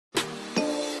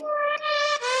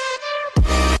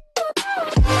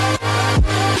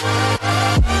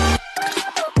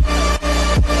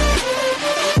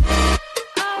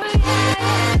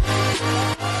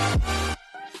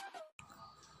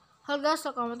guys,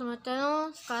 welcome to my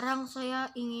channel. Sekarang saya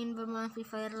ingin bermain Free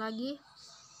Fire lagi.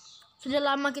 Sudah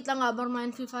lama kita nggak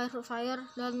bermain Free Fire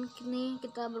dan kini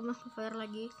kita bermain Free Fire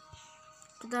lagi.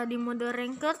 Kita di mode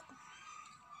ranked.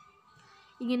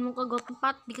 Ingin muka gold 4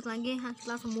 dikit lagi,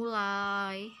 kita langsung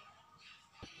mulai.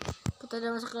 Kita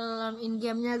udah masuk ke dalam in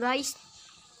game-nya guys.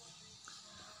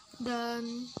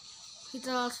 Dan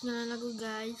kita langsung nyalain lagu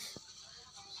guys.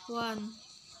 1,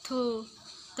 2,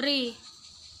 3.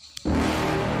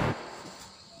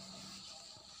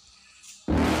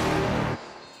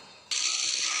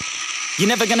 You're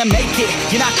never gonna make it,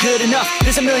 you're not good enough.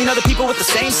 There's a million other people with the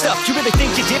same stuff. You really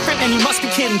think you're different? Man, you must be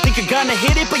kidding. Think you're gonna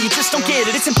hit it, but you just don't get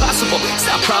it. It's impossible, it's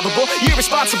not probable, you're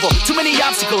irresponsible. Too many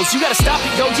obstacles, you gotta stop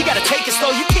it, yo. You gotta take it slow,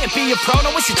 you can't be a pro.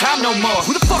 Don't waste your time no more.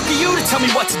 Who the fuck are you to tell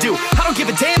me what to do? I don't give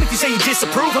a damn if you say you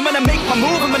disapprove. I'm gonna make my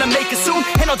move, I'm gonna make it soon.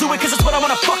 And I'll do it cause it's what I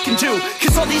wanna fucking do.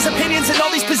 Cause all these opinions and all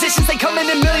these positions, they come in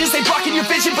millions, they blocking your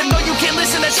vision. But no, you can't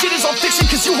listen, that shit is all fiction.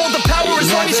 Cause you hold the power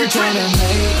as long as you're dreaming.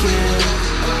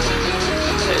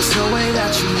 There's no way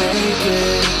that you make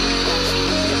it.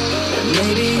 And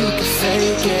maybe you can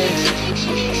fake it,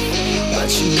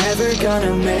 but you're never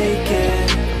gonna make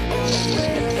it.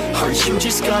 Are you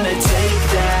just gonna take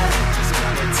that?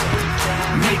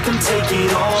 Make them take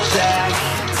it all back.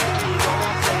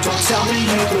 Don't tell me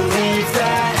you believe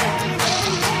that.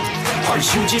 Are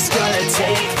you just gonna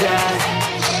take that?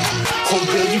 Or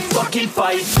will you fucking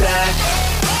fight back?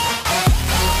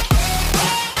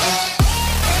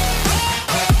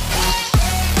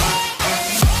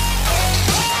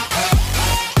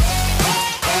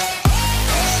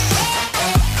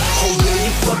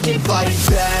 Fight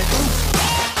back.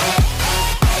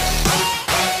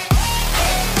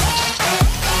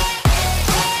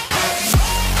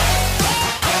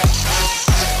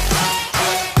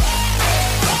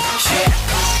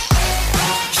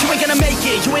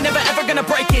 You ain't never ever gonna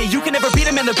break it. You can never beat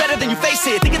them and they're better than you face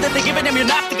it. Thinking that they give a damn, you're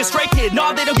not thinking straight, kid.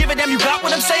 No, they don't give a damn, you got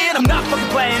what I'm saying? I'm not fucking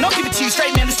playing, I'll give it to you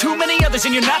straight, man. There's too many others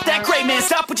and you're not that great, man.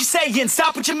 Stop what you're saying,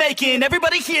 stop what you're making.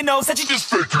 Everybody here knows that you just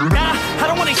faking. Nah, I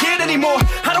don't wanna hear it anymore,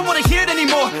 I don't wanna hear it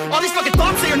anymore. All these fucking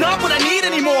thoughts, they are not what I need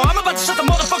anymore. I'm about to shut the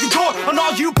motherfucking door on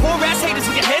all you poor ass haters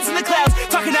with your heads in the clouds,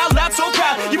 talking out loud so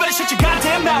proud. You better shut your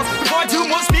goddamn mouth before I do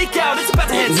more speak out. It's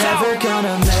about to head south. You're never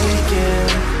gonna make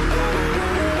it.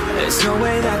 There's no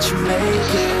way that you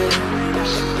make it.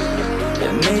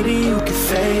 And maybe you can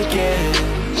fake it,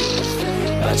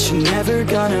 but you're never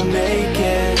gonna make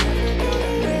it.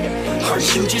 Are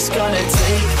you just gonna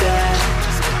take that?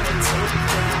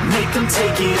 Make them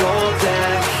take it all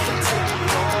back.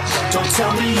 Don't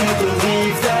tell me you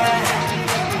believe that.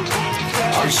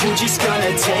 Are you just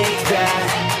gonna take that?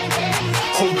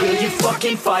 Or will you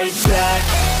fucking fight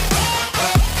back?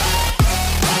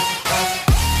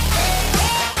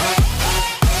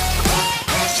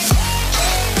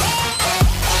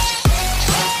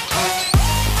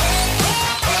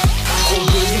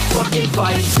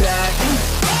 Fight back.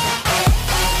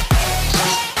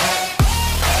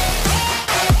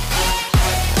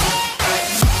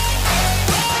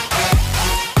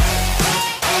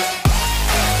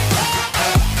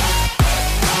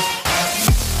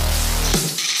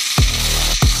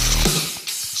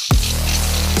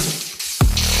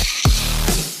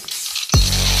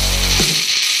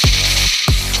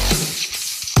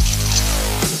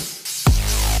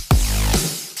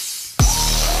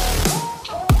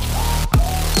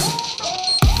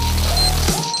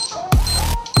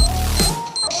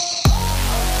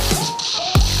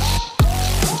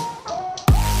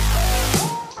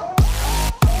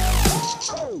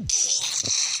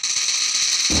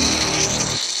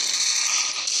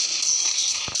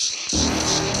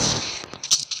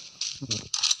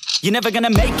 You're never gonna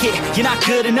make it, you're not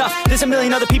good enough. There's a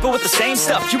million other people with the same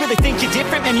stuff. You really think you're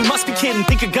different? Man, you must be kidding.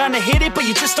 Think you're gonna hit it, but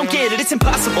you just don't get it. It's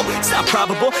impossible, it's not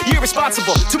probable, you're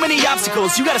irresponsible. Too many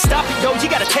obstacles, you gotta stop it, yo. You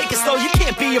gotta take it slow, you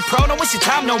can't be a pro. Don't waste your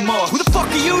time no more. Who the fuck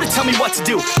are you to tell me what to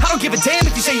do? I don't give a damn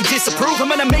if you say you disapprove. I'm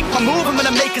gonna make my move, I'm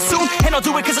gonna make it soon. And I'll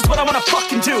do it cause it's what I wanna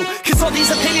fucking do. Cause all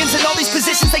these opinions and all these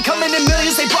positions, they come in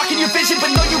millions, they blocking your vision. But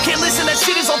no, you can't listen, that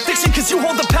shit is all fiction. Cause you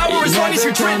hold the power as long as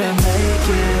you're dreaming.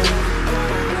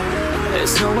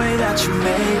 There's no way that you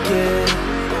make it.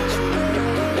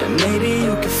 And maybe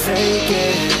you can fake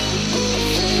it,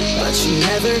 but you're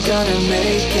never gonna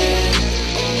make it.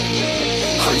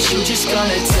 Are you just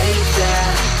gonna take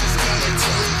that?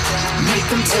 Make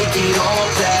them take it all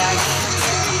back.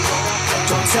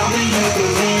 Don't tell me you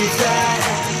believe that.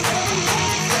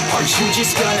 Are you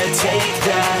just gonna take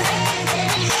that?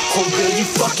 Or will you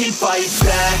fucking fight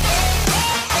back?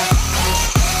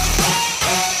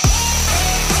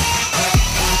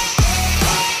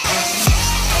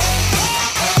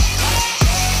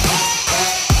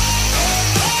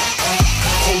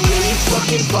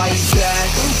 fucking fight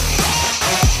back?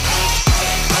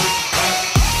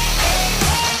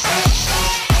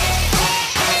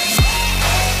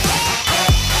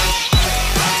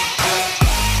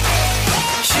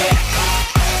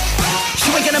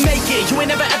 You ain't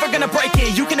never ever gonna break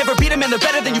it. You can never beat them and they're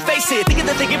better than you face it. Thinking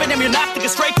that they give a damn, you're not, think a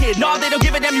straight kid. No, they don't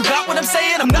give a damn, you got what I'm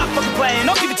saying? I'm not fucking playing,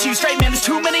 I'll give it to you straight, man. There's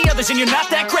too many others and you're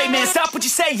not that great, man. Stop what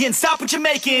you're saying, stop what you're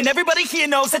making. Everybody here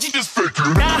knows that you just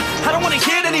faking. Nah, I don't wanna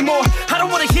hear it anymore, I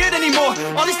don't wanna hear it anymore.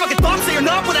 All these fucking thoughts, they are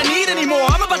not what I need anymore.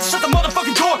 I'm about to shut the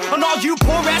motherfucking door on all you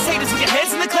poor ass haters with your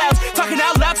heads in the clouds, talking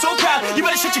out loud so proud. You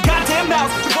better shut your goddamn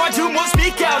mouth before I do more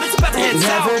speak out. It's about to head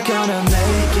south. Never gonna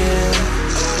make it.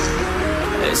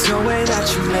 There's no way that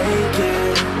you make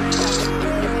it.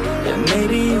 And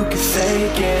maybe you could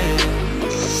fake it,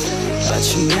 but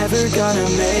you're never gonna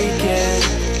make it.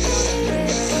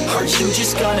 Are you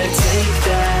just gonna take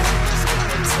that?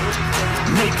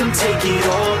 Make them take it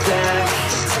all back.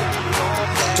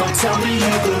 Don't tell me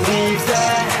you believe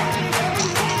that.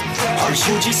 Are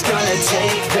you just gonna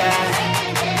take that?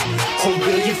 Or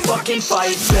will you fucking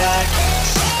fight back?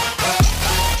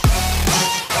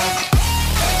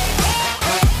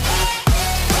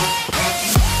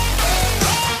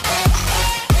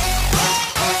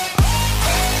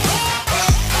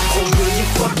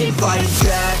 Fight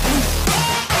back.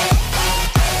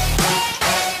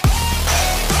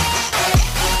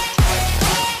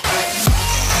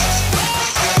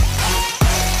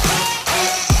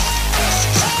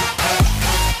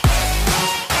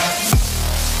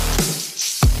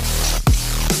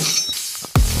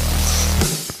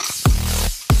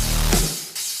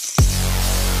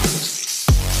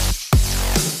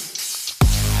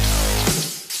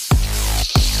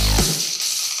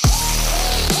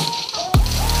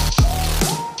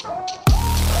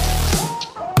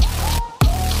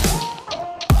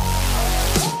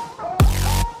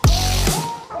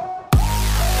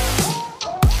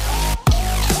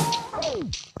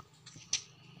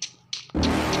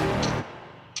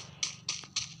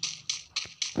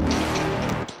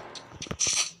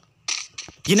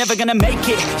 You're never gonna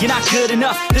make it, you're not good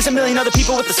enough. There's a million other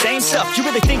people with the same stuff. You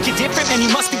really think you're different? Man,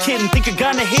 you must be kidding. Think you're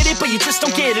gonna hit it, but you just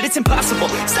don't get it. It's impossible,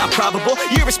 it's not probable,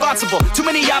 you're irresponsible. Too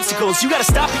many obstacles, you gotta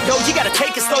stop it, yo. You gotta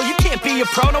take it slow, you can't be a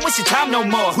pro. Don't waste your time no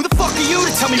more. Who the fuck are you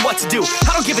to tell me what to do?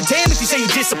 I don't give a damn if you say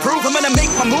you disapprove. I'm gonna make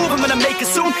my move, I'm gonna make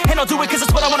it soon. And I'll do it cause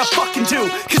it's what I wanna fucking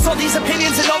do. Cause all these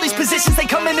opinions and all these positions, they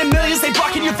come in millions, they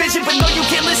blocking your vision. But no, you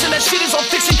can't listen, that shit is all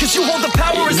fiction. Cause you hold the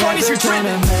power as long as you're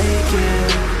driven.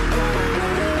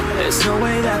 There's no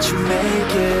way that you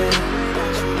make it.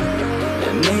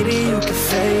 And maybe you could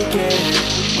fake it,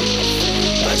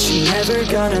 but you're never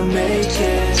gonna make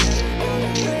it.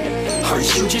 Are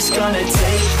you just gonna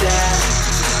take that?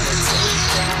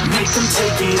 Make them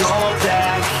take it all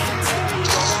back.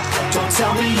 Don't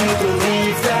tell me you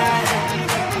believe that.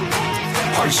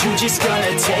 Are you just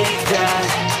gonna take that?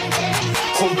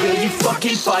 Or will you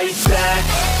fucking fight back?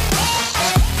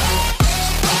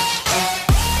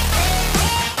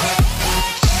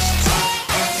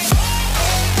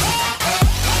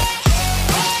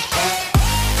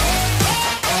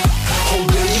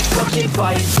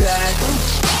 Fight back.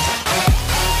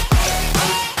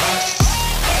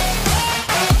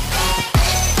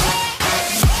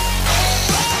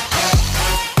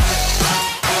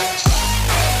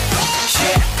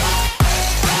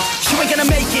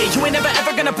 You ain't never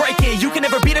ever gonna break it. You can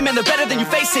never beat them and they're better than you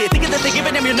face it. Thinking that they give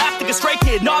a damn, you're not, think a straight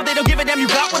kid. No, they don't give a damn, you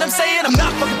got what I'm saying? I'm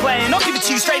not fucking playing, I'll give it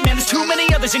to you straight, man. There's too many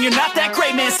others and you're not that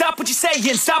great, man. Stop what you're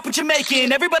saying, stop what you're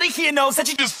making. Everybody here knows that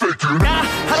you just faking. Nah,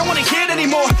 I don't wanna hear it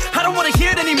anymore, I don't wanna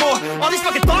hear it anymore. All these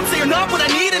fucking thoughts, they are not what I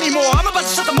need anymore. I'm about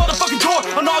to shut the motherfucking door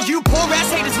on all you poor ass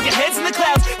haters with your heads in the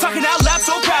clouds, talking out loud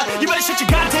so proud. You better shut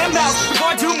your goddamn mouth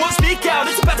before I do more speak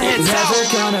out. It's about to head south. Never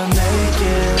gonna make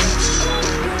it.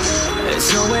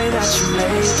 There's no way that you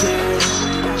make it.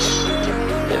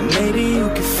 And maybe you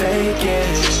could fake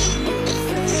it,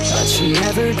 but you're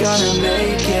never gonna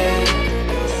make it.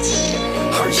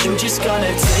 Are you just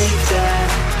gonna take that?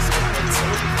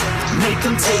 Make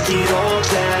them take it all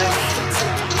back.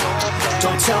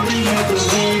 Don't tell me you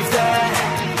believe that.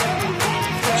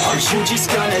 Are you just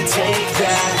gonna take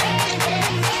that?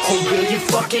 Or will you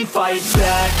fucking fight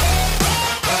back?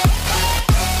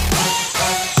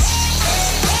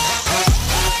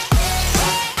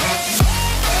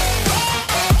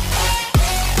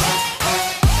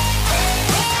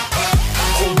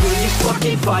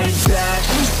 Fight back.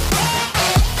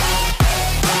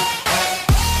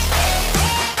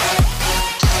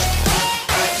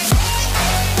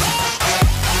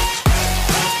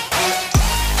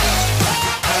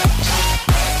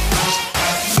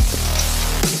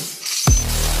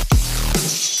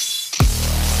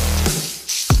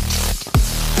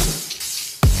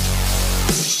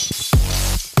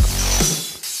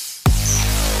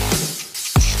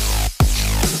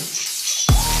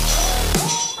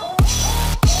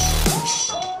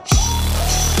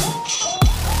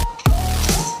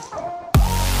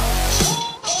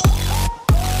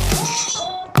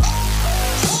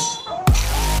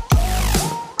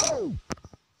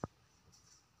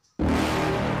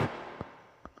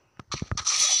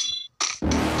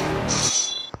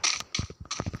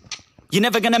 You're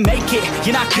never gonna make it,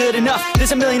 you're not good enough.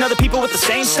 There's a million other people with the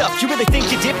same stuff. You really think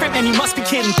you're different? Man, you must be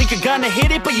kidding. Think you're gonna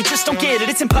hit it, but you just don't get it.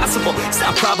 It's impossible, it's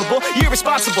not probable, you're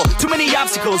irresponsible. Too many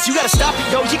obstacles, you gotta stop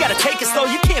it, yo. You gotta take it slow,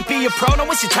 you can't be a pro. Don't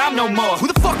waste your time no more. Who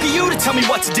the fuck are you to tell me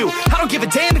what to do? I don't give a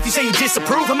damn if you say you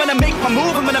disapprove. I'm gonna make my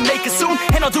move, I'm gonna make it soon.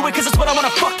 And I'll do it cause it's what I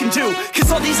wanna fucking do.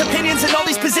 Cause all these opinions and all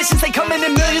these positions, they come in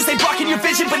millions. They blocking your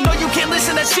vision, but no, you can't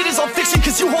listen. That shit is all fiction,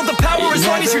 cause you hold the power as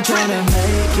long as you're dreaming.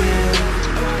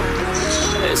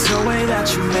 There's no way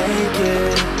that you make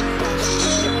it.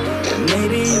 And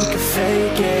maybe you can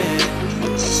fake it,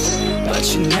 but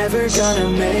you're never gonna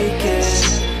make it.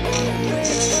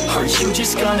 Aren't you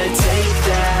just gonna take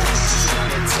that?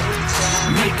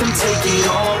 Make them take it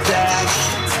all back.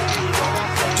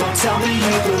 Don't tell me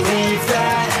you believe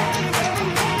that.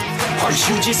 Aren't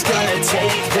you just gonna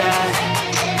take that?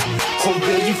 Or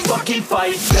will you fucking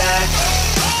fight back?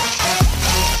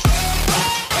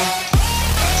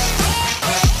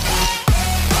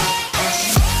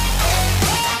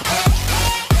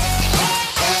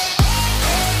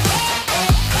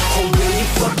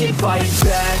 Fight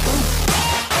back.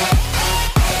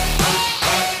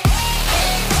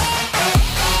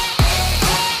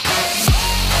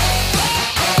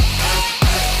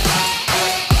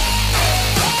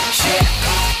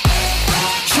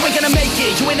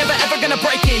 You ain't never ever gonna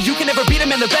break it. You can never beat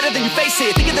them and they're better than you face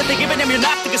it. Thinking that they're giving them, you're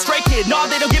not thinking straight, kid. No,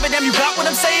 they don't give a damn, you got what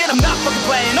I'm saying? I'm not fucking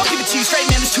playing, I'll give it to you straight,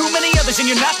 man. There's too many others and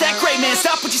you're not that great, man.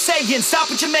 Stop what you're saying, stop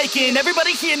what you're making.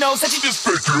 Everybody here knows that you just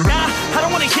faking. Nah, I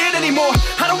don't wanna hear it anymore,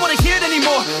 I don't wanna hear it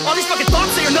anymore. All these fucking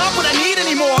thoughts, they are not what I need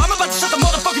anymore. I'm about to shut the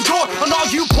motherfucking door on all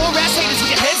you poor ass haters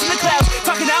with your heads in the clouds,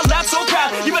 talking out loud so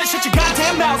proud. You better shut your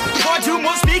goddamn mouth before I do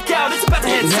more speak out. It's about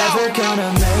to head south. You're never gonna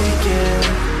make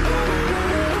it.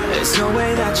 There's no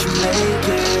way that you make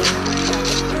it.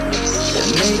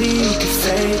 And maybe you can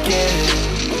fake it,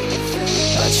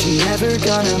 but you're never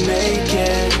gonna make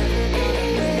it.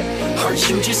 Aren't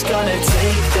you just gonna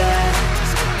take that?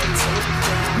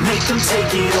 Make them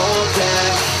take it all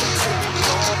back.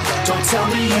 Don't tell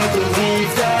me you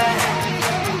believe that.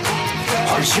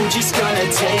 Aren't you just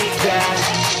gonna take that?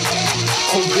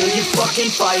 Or will you fucking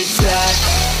fight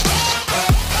back?